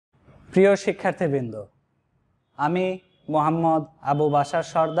প্রিয় শিক্ষার্থীবৃন্দ, আমি মোহাম্মদ আবু বাশার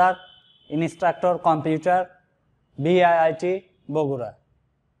সর্দার, ইনস্ট্রাক্টর কম্পিউটার, বিআইআইটি বগুড়া।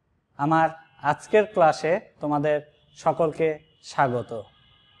 আমার আজকের ক্লাসে তোমাদের সকলকে স্বাগত।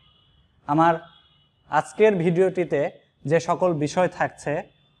 আমার আজকের ভিডিওটিতে যে সকল বিষয় থাকছে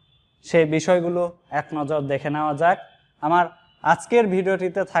সেই বিষয়গুলো এক নজর দেখে নেওয়া যাক। আমার আজকের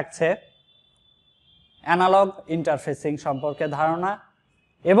ভিডিওটিতে থাকছে অ্যানালগ ইন্টারফেসিং সম্পর্কে ধারণা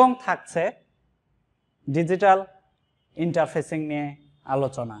এবং থাকছে ডিজিটাল ইন্টারফেসিং নিয়ে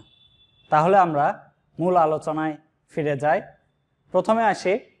আলোচনা। তাহলে আমরা মূল আলোচনায় ফিরে যাই। প্রথমে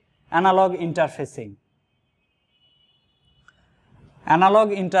আসি অ্যানালগ ইন্টারফেসিং। অ্যানালগ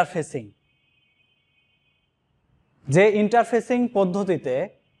ইন্টারফেসিং যে ইন্টারফেসিং পদ্ধতিতে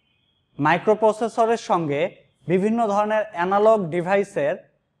মাইক্রোপ্রসেসরের সঙ্গে বিভিন্ন ধরনের অ্যানালগ ডিভাইসের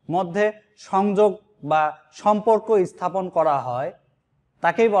মধ্যে সংযোগ বা সম্পর্ক স্থাপন করা হয়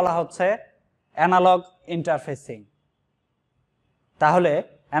তাকেই বলা হচ্ছে অ্যানালগ ইন্টারফেসিং। তাহলে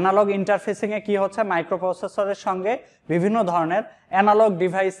অ্যানালগ ইন্টারফেসিংয়ে কি হচ্ছে? মাইক্রোপ্রসেসরের সঙ্গে বিভিন্ন ধরনের অ্যানালগ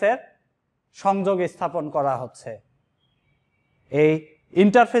ডিভাইসের সংযোগ স্থাপন করা হচ্ছে। এই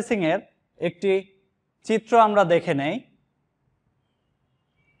ইন্টারফেসিংয়ের একটি চিত্র আমরা দেখে নেই।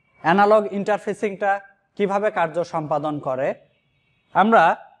 অ্যানালগ ইন্টারফেসিংটা কিভাবে কার্য সম্পাদন করে। আমরা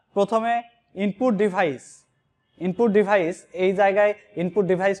প্রথমে ইনপুট ডিভাইস এই জায়গায় ইনপুট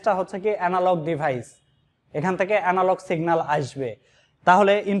ডিভাইসটা হচ্ছে কি অ্যানালগ ডিভাইস, এখান থেকে অ্যানালগ সিগন্যাল আসবে।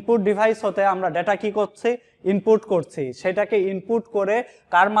 তাহলে ইনপুট ডিভাইস হতে আমরা ডেটা কি করছি? ইনপুট করছি। সেটাকে ইনপুট করে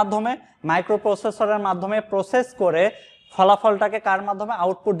কার মাধ্যমে? মাইক্রোপ্রসেসরের মাধ্যমে প্রসেস করে ফলাফলটাকে কার মাধ্যমে?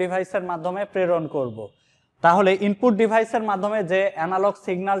 আউটপুট ডিভাইসের মাধ্যমে প্রেরণ করব। তাহলে ইনপুট ডিভাইসের মাধ্যমে যে অ্যানালগ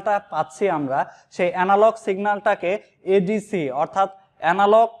সিগন্যালটা পাচ্ছি আমরা, সেই অ্যানালগ সিগন্যালটাকে এডিসি অর্থাৎ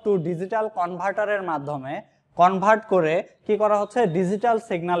অ্যানালগ টু ডিজিটাল কনভার্টারের মাধ্যমে কনভার্ট করে কি করা হচ্ছে? ডিজিটাল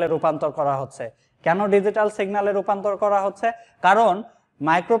সিগন্যালে রূপান্তর করা হচ্ছে। কেন ডিজিটাল সিগন্যালে রূপান্তর করা হচ্ছে? কারণ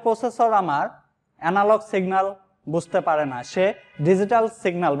মাইক্রোপ্রসেসর আমার অ্যানালগ সিগন্যাল বুঝতে পারে না, সে ডিজিটাল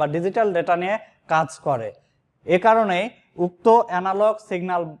সিগন্যাল বা ডিজিটাল ডেটা নিয়ে কাজ করে। এ কারণে উক্ত অ্যানালগ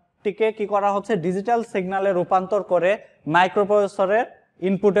সিগন্যালটিকে কি করা হচ্ছে? ডিজিটাল সিগন্যালে রূপান্তর করে মাইক্রোপ্রসেসরের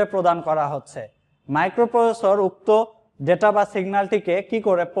ইনপুটে প্রদান করা হচ্ছে। মাইক্রোপ্রসেসর উক্ত ডেটা বা সিগন্যালটিকে কি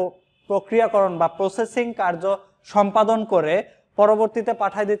করে? প্রক্রিয়াকরণ বা প্রসেসিং কার্য সম্পাদন করে পরবর্তীতে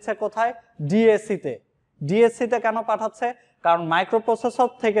পাঠিয়ে দিচ্ছে কোথায়? ডিএসসিতে। ডিএসসিতে কেন পাঠাচ্ছে? কারণ মাইক্রোপ্রসেসর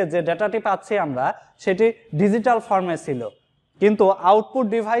থেকে যে ডেটাটি পাচ্ছি আমরা সেটি ডিজিটাল ফর্মে ছিল, কিন্তু আউটপুট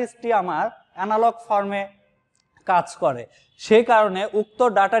ডিভাইসটি আমার অ্যানালগ ফর্মে কাজ করে। সেই কারণে উক্ত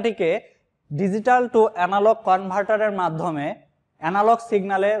ডাটাটিকে ডিজিটাল টু অ্যানালগ কনভার্টারের মাধ্যমে অ্যানালগ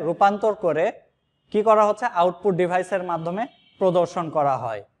সিগন্যালে রূপান্তর করে কি করা হচ্ছে? আউটপুট ডিভাইসের মাধ্যমে প্রদর্শন করা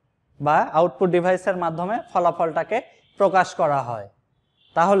হয় বা আউটপুট ডিভাইসের মাধ্যমে ফলাফলটাকে প্রকাশ করা হয়।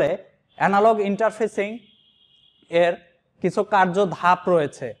 তাহলে অ্যানালগ ইন্টারফেসিং এর কিছু কার্য ধাপ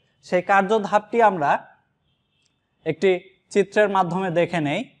রয়েছে। সেই কার্য ধাপটি আমরা একটি চিত্রের মাধ্যমে দেখে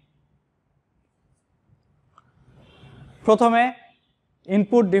নেই। প্রথমে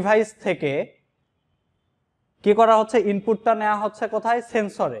ইনপুট ডিভাইস থেকে কি করা হচ্ছে? ইনপুটটা নেওয়া হচ্ছে কোথায়?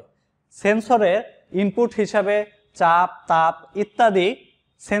 সেন্সরে। সেন্সরের ইনপুট হিসাবে চাপ, তাপ ইত্যাদি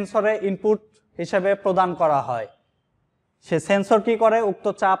সেন্সরে ইনপুট হিসেবে প্রদান করা হয়। সে সেন্সর কি করে? উক্ত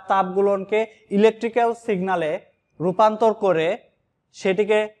চাপ তাপগুলোকে ইলেকট্রিক্যাল সিগন্যালে রূপান্তর করে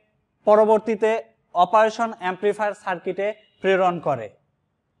সেটিকে পরবর্তীতে অপারেশন অ্যাম্প্লিফায়ার সার্কিটে প্রেরণ করে।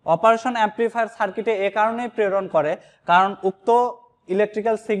 অপারেশন অ্যাম্প্লিফায়ার সার্কিটে এ কারণেই প্রেরণ করে কারণ উক্ত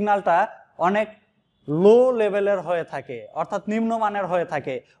ইলেকট্রিক্যাল সিগন্যালটা অনেক লো লেভেলের হয়ে থাকে, অর্থাৎ নিম্নমানের হয়ে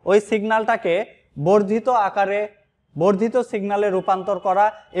থাকে। ওই সিগন্যালটাকে বর্ধিত আকারে বর্ধিত সিগন্যালে রূপান্তর করা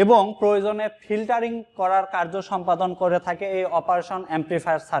এবং প্রয়োজনে ফিল্টারিং করার কার্য সম্পাদন করে থাকে এই operation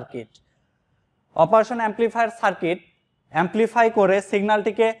amplifier circuit. Operation amplifier circuit amplify করে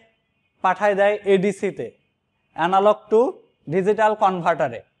সিগন্যালটিকে পাঠায় দেয় এডিসিতে, অ্যানালগ টু ডিজিটাল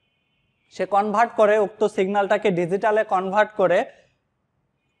কনভার্টারে। সে কনভার্ট করে উক্ত সিগন্যালটাকে ডিজিটালে কনভার্ট করে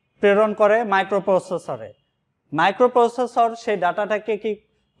প্রেরণ করে মাইক্রোপ্রসেসরে। মাইক্রোপ্রসেসর সেই ডাটাটাকে কি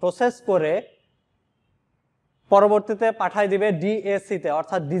প্রসেস করে পরবর্তীতে পাঠায় দিবে ডিএসসিতে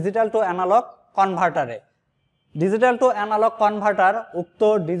অর্থাৎ digital two analogue কনভার্টারে। Digital two analogue converter উক্ত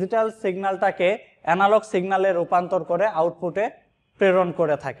ডিজিটাল সিগন্যালটাকে অ্যানালগ সিগন্যালে রূপান্তর করে আউটপুটে প্রেরণ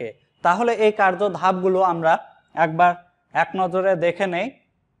করে থাকে। তাহলে এই কার্য ধাপগুলো আমরা একবার এক নজরে দেখে নেই।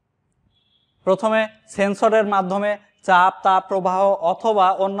 প্রথমে সেন্সরের মাধ্যমে চাপ, তাপ, প্রবাহ অথবা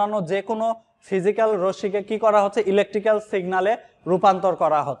অন্যান্য যে কোনো ফিজিক্যাল রশ্মিকে কি করা হচ্ছে? ইলেকট্রিক্যাল সিগন্যালে রূপান্তর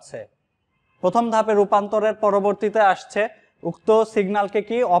করা হচ্ছে। প্রথম ধাপে রূপান্তরের পরবর্তীতে আসছে উক্ত সিগন্যালকে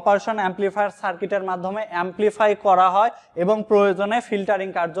কি অপারেশন অ্যাম্পলিফায়ার সার্কিটের মাধ্যমে অ্যাম্পলিফাই করা হয় এবং প্রয়োজনে ফিল্টারিং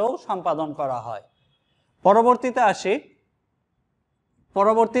কার্যও সম্পাদন করা হয়। পরবর্তীতে আসি,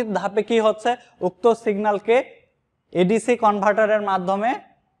 পরবর্তী ধাপে কি হচ্ছে, উক্ত সিগন্যালকে এডিসি কনভার্টারের মাধ্যমে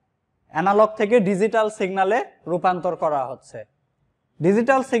অ্যানালগ থেকে ডিজিটাল সিগন্যালে রূপান্তর করা হচ্ছে।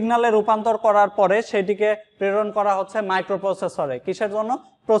 ডিজিটাল সিগন্যালে রূপান্তর করার পরে সেটিকে প্রেরণ করা হচ্ছে মাইক্রোপ্রসেসরে। কিসের জন্য?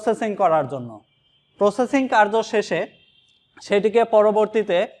 প্রসেসিং করার জন্য। প্রসেসিং কার্য শেষে সেটিকে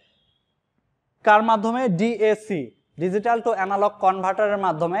পরবর্তীতে কার মাধ্যমে? ডিএসি, ডিজিটাল টু অ্যানালগ কনভার্টারের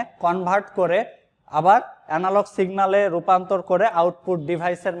মাধ্যমে কনভার্ট করে আবার অ্যানালগ সিগন্যালে রূপান্তর করে আউটপুট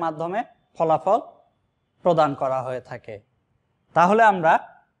ডিভাইসের মাধ্যমে ফলাফল প্রদান করা হয়ে থাকে। তাহলে আমরা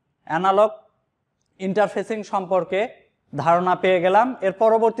অ্যানালগ ইন্টারফেসিং সম্পর্কে ধারণা পেয়ে গেলাম। এর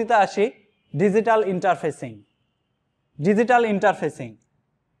পরবর্তীতে আসি ডিজিটাল ইন্টারফেসিং। ডিজিটাল ইন্টারফেসিং,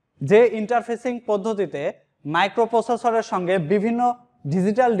 যে ইন্টারফেসিং পদ্ধতিতে মাইক্রোপ্রসেসরের সঙ্গে বিভিন্ন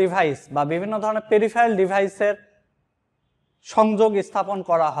ডিজিটাল ডিভাইস বা বিভিন্ন ধরনের পেরিফেরাল ডিভাইসের সংযোগ স্থাপন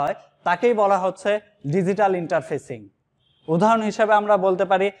করা হয়, তাকেই বলা হচ্ছে ডিজিটাল ইন্টারফেসিং। উদাহরণ হিসেবে আমরা বলতে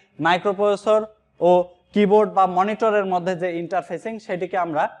পারি মাইক্রোপ্রসেসর ও কিবোর্ড বা মনিটরের মধ্যে যে ইন্টারফেসিং, সেটিকে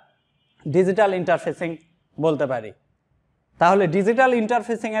আমরা ডিজিটাল ইন্টারফেসিং বলতে পারি। তাহলে ডিজিটাল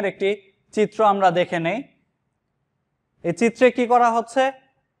ইন্টারফেসিং এর একটি চিত্র আমরা দেখে নেই। এই চিত্রে কি করা হচ্ছে?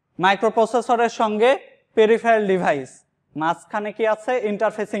 মাইক্রোপ্রসেসরের সঙ্গে পেরিফেরাল ডিভাইস, মাঝখানে কি আছে?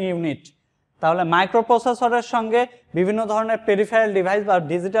 Interfacing unit. তাহলে মাইক্রোপ্রসেসরের সঙ্গে বিভিন্ন ধরনের পেরিফেরাল ডিভাইস বা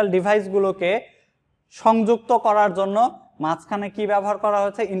ডিজিটাল ডিভাইসগুলোকে সংযুক্ত করার জন্য মাঝখানে কি ব্যবহার করা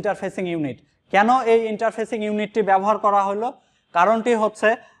হয়েছে? Interfacing unit. কেন এই ইন্টারফেসিং ইউনিটটি ব্যবহার করা হলো? কারণটি হচ্ছে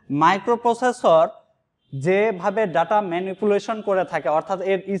মাইক্রোপ্রসেসর যেভাবে ডাটা ম্যানিপুলেশন করে থাকে, অর্থাৎ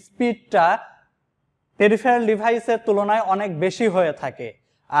এর স্পিডটা পেরিফেরাল ডিভাইসের তুলনায় অনেক বেশি হয়ে থাকে।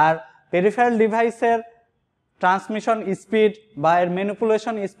 আর পেরিফেরাল ডিভাইসের ট্রান্সমিশন স্পিড বা এর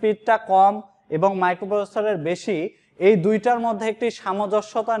ম্যানিপুলেশন স্পিডটা কম এবং মাইক্রোপ্রসেসরের বেশি, এই দুইটার মধ্যে একটি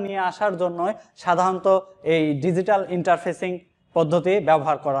সামঞ্জস্যতা নিয়ে আসার জন্যই সাধারণত এই ডিজিটাল ইন্টারফেসিং পদ্ধতি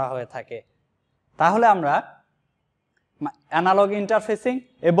ব্যবহার করা হয়ে থাকে। তাহলে আমরা অ্যানালগ ইন্টারফেসিং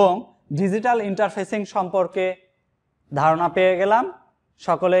এবং ডিজিটাল ইন্টারফেসিং সম্পর্কে ধারণা পেয়ে গেলাম।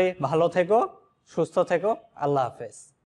 সকলেই ভালো থেকো, সুস্থ থেকো। আল্লাহ হাফেজ।